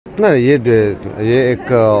ना ये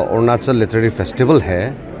एक अरुणाचल लिटरेरी फेस्टिवल है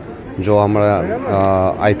जो हमारा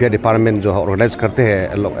IPR डिपार्टमेंट जो ऑर्गेनाइज करते हैं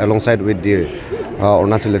alongside with the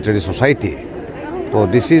Arunachal literary society. तो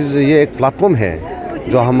ये एक प्लेटफॉर्म है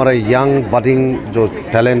जो हमारा यंग बडिंग जो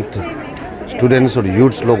टैलेंट स्टूडेंट्स और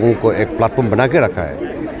यूथ्स लोगों को एक प्लेटफॉर्म बना के रखा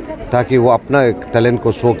है ताकि वो अपना एक टैलेंट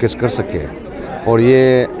को शोकेस कर सके। और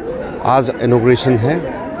ये आज इनॉग्रेशन है,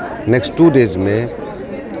 नेक्स्ट 2 डेज़ में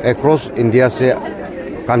अक्रॉस इंडिया से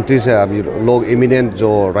कंट्री से अभी लोग इमिनेंट जो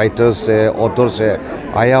राइटर्स है ऑथर्स है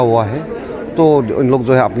आया हुआ है। तो उन लोग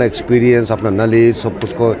जो है अपना एक्सपीरियंस अपना नॉलेज सब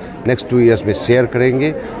कुछ को नेक्स्ट 2 इयर्स में शेयर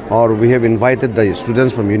करेंगे। और we have invited the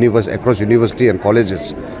students from across university and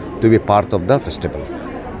colleges to be part of the festival.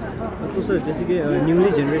 तो सर जैसे कि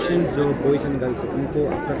न्यूली जनरेशन जो बॉयज़ एंड गर्ल्स उनको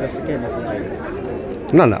आपका तरफ से क्या मैसेज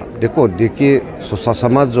आएगा? ना देखिए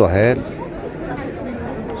समाज जो है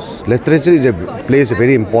literature plays a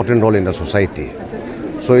very important role in the society.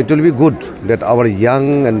 So it will be good that our young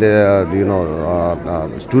and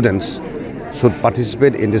students should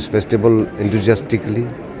participate in this festival enthusiastically.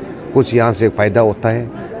 कुछ यहाँ से फ़ायदा होता है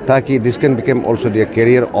ताकि this can become also their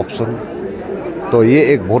career option. तो ये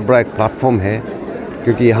एक बहुत बड़ा एक प्लेटफॉर्म है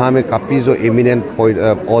क्योंकि यहाँ में काफ़ी जो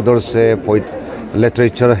एमिनेंट ऑथर्स है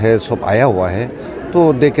लिटरेचर है सब आया हुआ है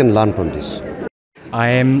तो they can learn from this. I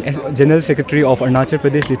am General Secretary of Arunachal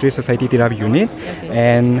Pradesh Literature Society Tirab Unit,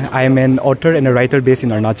 and I am an author and a writer based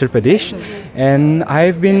in Arunachal Pradesh. And I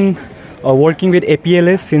have been working with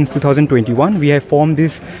APLS since 2021. We have formed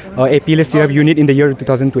this APLS Tirab Unit in the year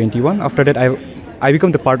 2021. After that, I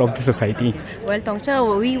become the part of the society. Well, Tongcha,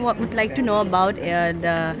 we would like to know about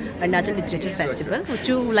the Arunachal Literature Festival. Would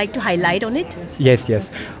you like to highlight on it? Yes.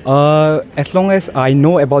 As long as I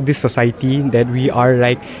know about this society, that we are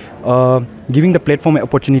like giving the platform and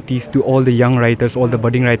opportunities to all the young writers, all the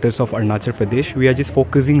budding writers of Arunachal Pradesh. We are just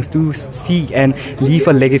focusing to see and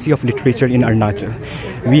leave a legacy of literature in Arunachal.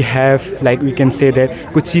 We have, like we can say that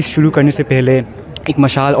कुछ चीज़ शुरू करने से पहले एक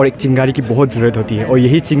मशाल और एक चिंगारी की बहुत ज़रूरत होती है और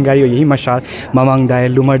यही चिंगारी और यही मशाल मामांग दाई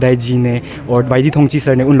लुमर दाई जी ने और वाइदी थोंगची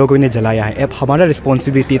सर ने उन लोगों ने जलाया है। अब हमारा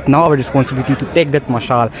responsibility is now our responsibility to take that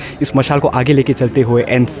मशाल, इस मशाल को आगे लेके चलते हुए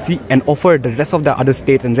and offer the rest of the other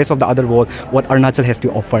states and rest of the other world what Arunachal has to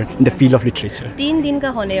offer in the field of literature. 3 दिन का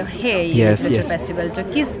होने है ये लिटरेचर फेस्टिवल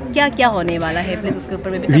जो क्या होने वाला है, प्लीज उसके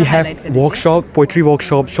ऊपर में भी we have workshop, poetry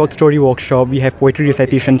workshop, short story workshop, we have poetry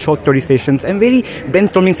recitation, short story sessions and very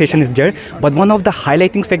brainstorming session is there. But one of the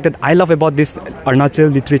highlighting fact that I love about this Arunachal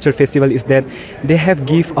Literature Festival is that they have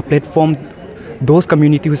give a platform those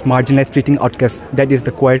community who's marginalized, treating outcasts, that is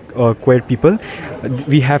the queer people.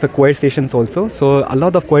 We have a queer sessions also, so a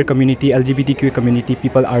lot of queer community, LGBTQ community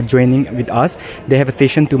people are joining with us. They have a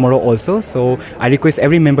session tomorrow also, so I request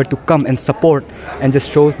every member to come and support and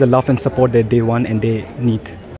just shows the love and support that they want and they need.